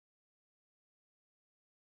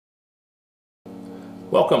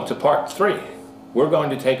Welcome to part 3. We're going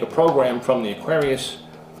to take a program from the Aquarius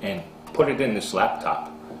and put it in this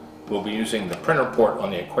laptop. We'll be using the printer port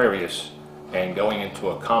on the Aquarius and going into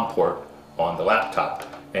a COM port on the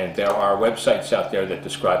laptop. And there are websites out there that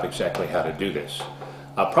describe exactly how to do this.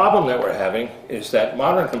 A problem that we're having is that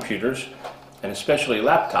modern computers, and especially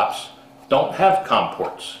laptops, don't have COM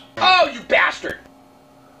ports. Oh, you bastard!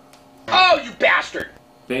 Oh, you bastard!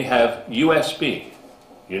 They have USB,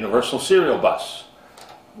 Universal Serial Bus,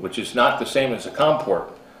 which is not the same as a COM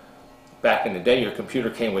port. Back in the day, your computer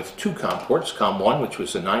came with 2 COM ports, COM 1, which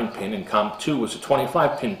was a 9-pin, and COM 2 was a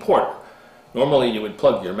 25-pin port. Normally, you would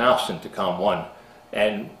plug your mouse into COM 1,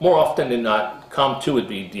 and more often than not, COM 2 would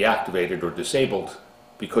be deactivated or disabled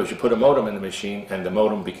because you put a modem in the machine and the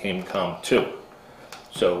modem became COM 2.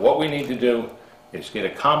 So what we need to do is get a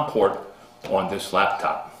COM port on this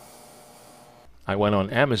laptop. I went on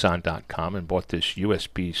Amazon.com and bought this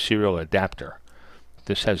USB serial adapter.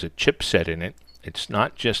 This has a chipset in it. It's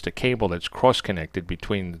not just a cable that's cross-connected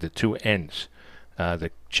between the 2 ends. The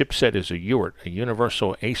chipset is a UART, a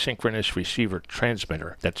Universal Asynchronous Receiver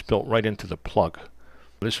Transmitter, that's built right into the plug.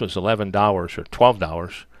 This was $11 or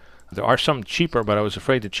 $12. There are some cheaper, but I was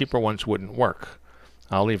afraid the cheaper ones wouldn't work.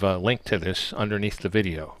 I'll leave a link to this underneath the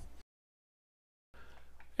video.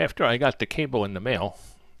 After I got the cable in the mail,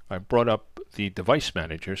 I brought up the device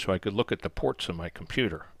manager so I could look at the ports on my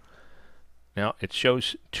computer. Now it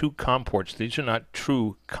shows 2 COM ports. These are not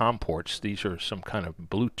true COM ports. These are some kind of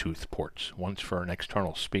Bluetooth ports. One's for an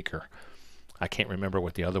external speaker. I can't remember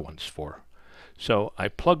what the other one's for. So I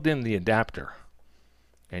plugged in the adapter,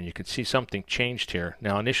 and you can see something changed here.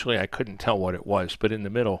 Now initially I couldn't tell what it was, but in the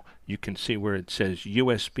middle you can see where it says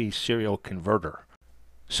USB serial converter.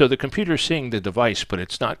 So the computer's seeing the device, but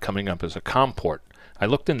it's not coming up as a COM port. I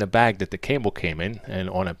looked in the bag that the cable came in, and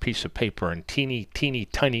on a piece of paper in teeny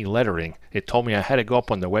tiny lettering, it told me I had to go up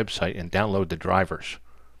on the website and download the drivers.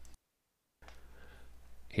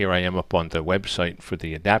 Here I am up on the website for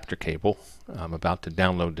the adapter cable. I'm about to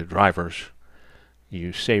download the drivers.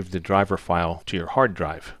 You save the driver file to your hard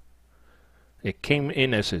drive. It came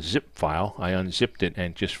in as a zip file. I unzipped it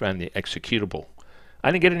and just ran the executable. I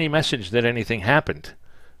didn't get any message that anything happened.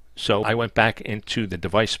 So I went back into the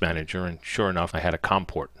device manager, and sure enough, I had a COM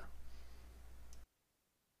port.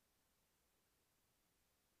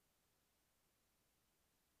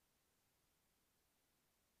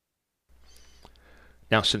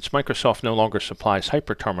 Now, since Microsoft no longer supplies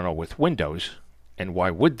HyperTerminal with Windows, and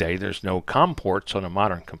why would they? There's no COM ports on a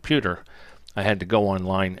modern computer. I had to go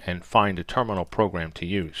online and find a terminal program to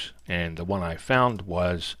use, and the one I found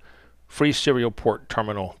was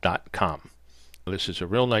freeserialportterminal.com. This is a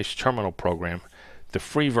real nice terminal program. The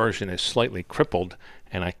free version is slightly crippled,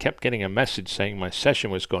 and I kept getting a message saying my session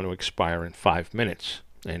was going to expire in 5 minutes.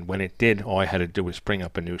 And when it did, all I had to do was bring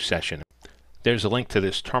up a new session. There's a link to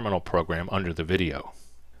this terminal program under the video.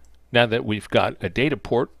 Now that we've got a data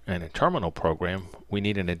port and a terminal program, we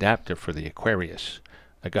need an adapter for the Aquarius.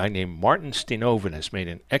 A guy named Martin Stenoven has made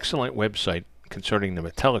an excellent website concerning the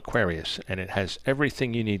Mattel Aquarius, and it has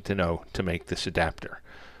everything you need to know to make this adapter.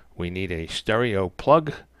 We need a stereo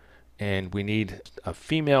plug, and we need a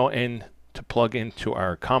female end to plug into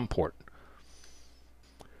our COM port.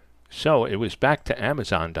 So it was back to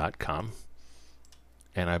Amazon.com,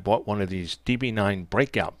 and I bought one of these DB9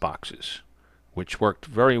 breakout boxes, which worked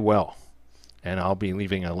very well, and I'll be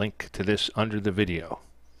leaving a link to this under the video.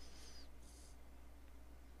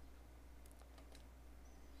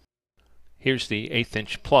 Here's the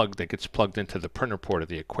 1/8" plug that gets plugged into the printer port of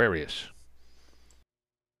the Aquarius.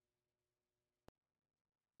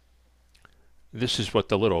 This is what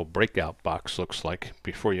the little breakout box looks like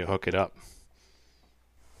before you hook it up.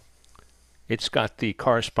 It's got the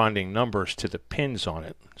corresponding numbers to the pins on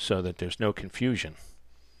it so that there's no confusion.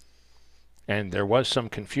 And there was some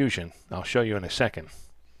confusion. I'll show you in a second.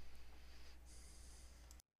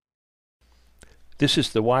 This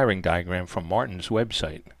is the wiring diagram from Martin's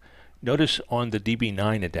website. Notice on the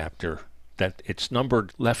DB9 adapter that it's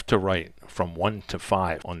numbered left to right from 1 to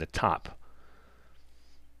 5 on the top.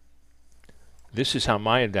 This is how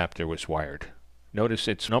my adapter was wired. Notice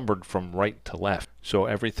it's numbered from right to left, so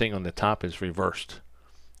everything on the top is reversed.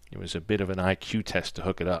 It was a bit of an IQ test to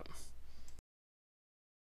hook it up.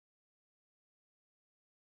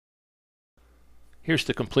 Here's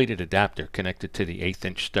the completed adapter connected to the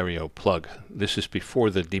 1/8" stereo plug. This is before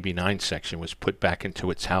the DB9 section was put back into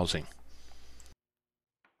its housing.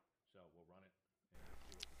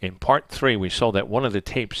 In part 3, we saw that one of the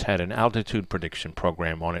tapes had an altitude prediction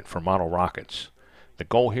program on it for model rockets. The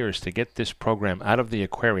goal here is to get this program out of the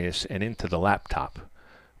Aquarius and into the laptop.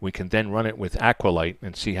 We can then run it with Aqualite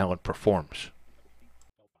and see how it performs.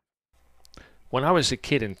 When I was a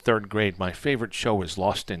kid in 3rd grade, my favorite show was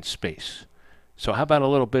Lost in Space. So how about a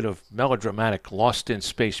little bit of melodramatic Lost in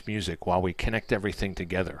Space music while we connect everything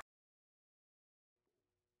together?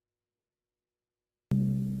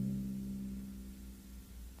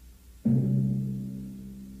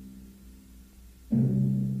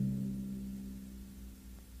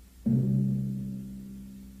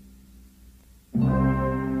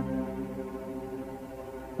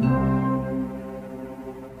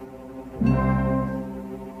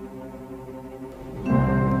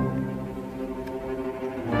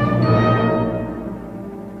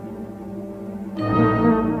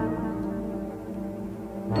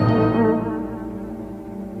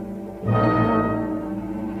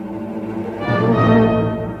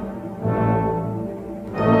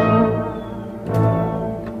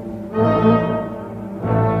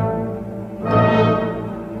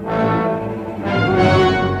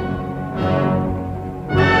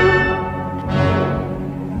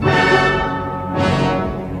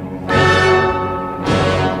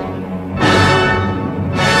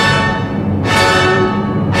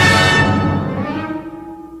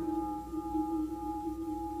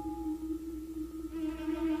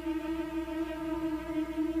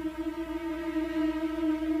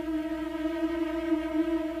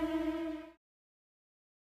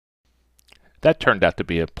 That turned out to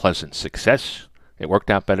be a pleasant success. It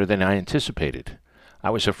worked out better than I anticipated.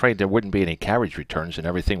 I was afraid there wouldn't be any carriage returns and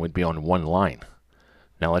everything would be on one line.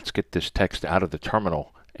 Now let's get this text out of the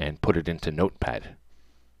terminal and put it into Notepad.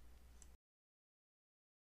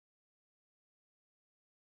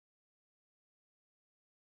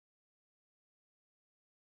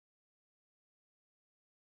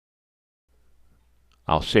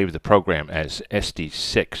 I'll save the program as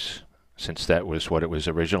SD6, since that was what it was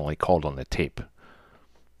originally called on the tape.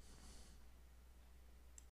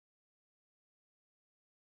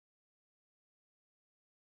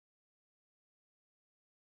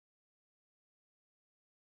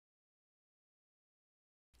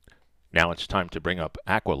 Now it's time to bring up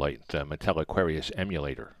Aqualight, the Mattel Aquarius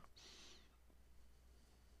emulator.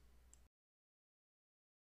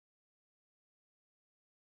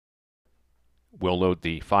 We'll load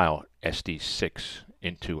the file SD6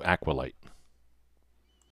 into Aqualight.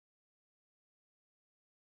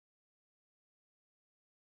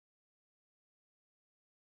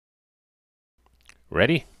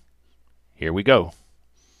 Ready? Here we go.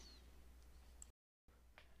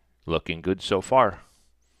 Looking good so far.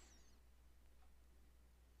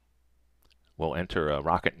 We'll enter a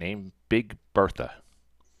rocket name, Big Bertha.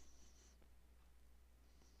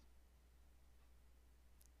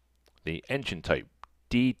 The engine type,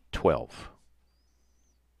 D12.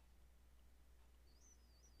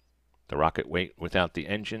 The rocket weight without the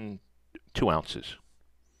engine, 2 ounces.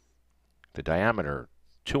 The diameter,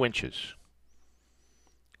 2 inches.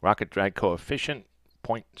 Rocket drag coefficient,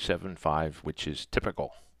 0.75, which is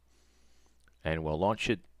typical. And we'll launch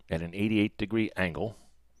it at an 88-degree angle.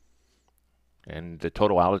 And the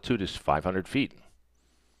total altitude is 500 feet.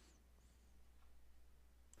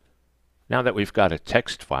 Now that we've got a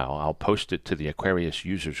text file, I'll post it to the Aquarius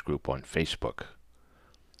users group on Facebook.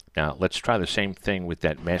 Now let's try the same thing with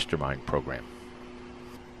that mastermind program.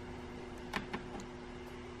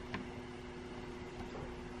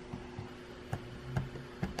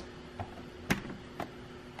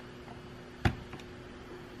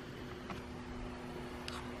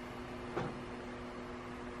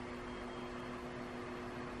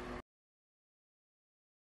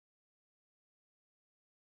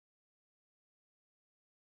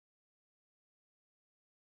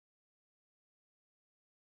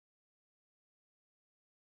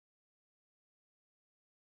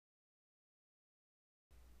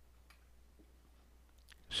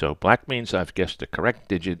 So black means I've guessed the correct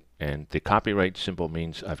digit, and the copyright symbol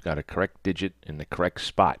means I've got a correct digit in the correct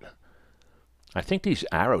spot. I think these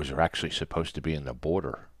arrows are actually supposed to be in the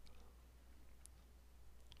border.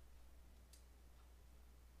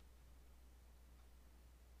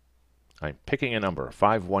 I'm picking a number,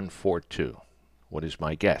 5142. What is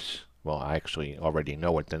my guess? Well, I actually already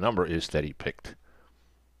know what the number is that he picked.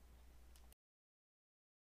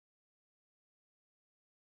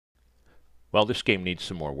 Well, this game needs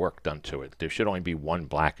some more work done to it. There should only be one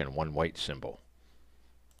black and one white symbol.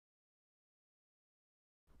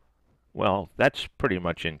 Well, that's pretty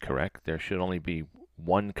much incorrect. There should only be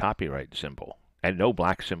one copyright symbol and no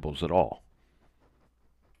black symbols at all.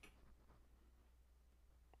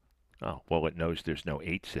 Oh, well, it knows there's no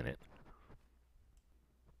 8s in it.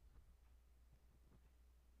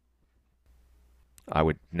 I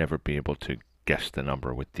would never be able to guess the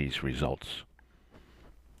number with these results.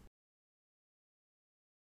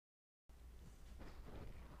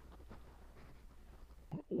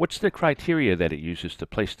 What's the criteria that it uses to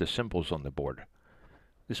place the symbols on the board?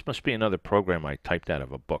 This must be another program I typed out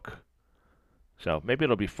of a book. So maybe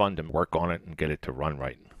it'll be fun to work on it and get it to run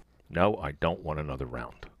right. No, I don't want another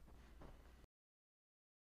round.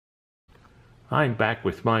 I'm back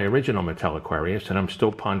with my original Mattel Aquarius, and I'm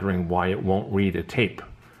still pondering why it won't read a tape.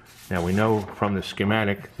 Now we know from the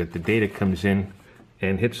schematic that the data comes in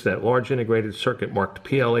and hits that large integrated circuit marked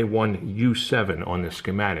PLA1U7 on the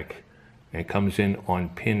schematic, and comes in on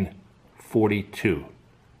pin 42,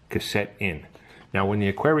 cassette in. Now when the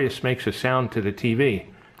Aquarius makes a sound to the TV,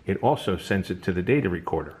 it also sends it to the data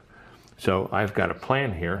recorder. So I've got a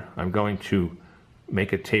plan here. I'm going to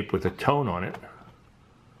make a tape with a tone on it,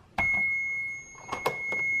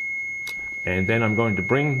 and then I'm going to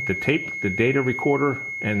bring the tape, the data recorder,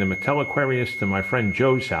 and the Mattel Aquarius to my friend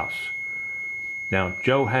Joe's house. Now,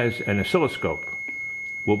 Joe has an oscilloscope.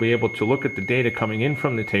 We'll be able to look at the data coming in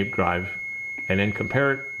from the tape drive and then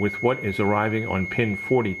compare it with what is arriving on pin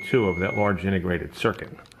 42 of that large integrated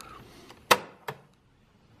circuit.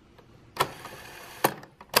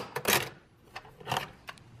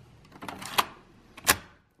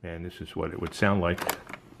 And this is what it would sound like.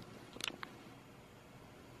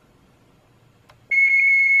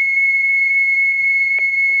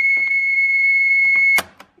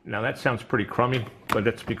 Now that sounds pretty crummy, but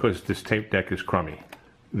that's because this tape deck is crummy.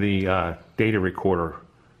 The data recorder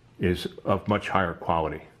is of much higher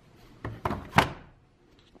quality.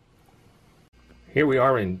 Here we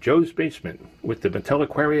are in Joe's basement with the Mattel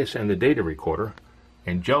Aquarius and the data recorder,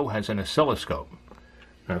 and Joe has an oscilloscope.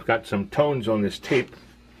 Now I've got some tones on this tape.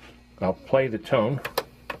 I'll play the tone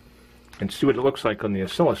and see what it looks like on the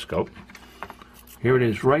oscilloscope. Here it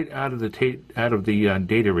is right out of the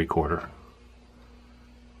data recorder.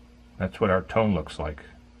 That's what our tone looks like.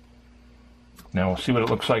 Now we'll see what it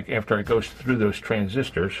looks like after it goes through those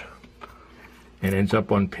transistors and ends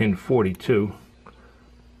up on pin 42.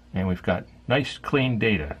 And we've got nice clean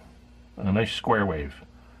data, a nice square wave.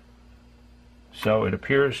 So it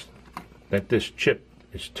appears that this chip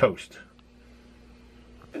is toast.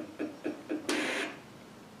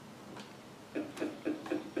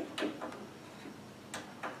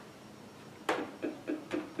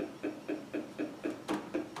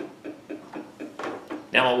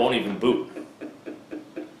 Now it won't even boot.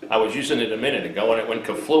 I was using it a minute ago and it went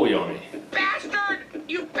kaflooey on me. Bastard!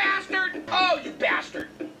 You bastard! Oh, you bastard!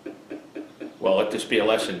 Well, let this be a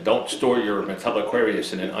lesson. Don't store your Mattel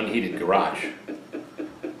Aquarius in an unheated garage.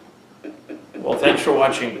 Well, thanks for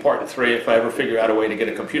watching part 3. If I ever figure out a way to get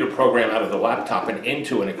a computer program out of the laptop and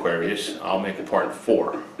into an Aquarius, I'll make a part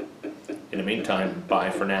 4. In the meantime, bye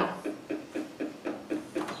for now.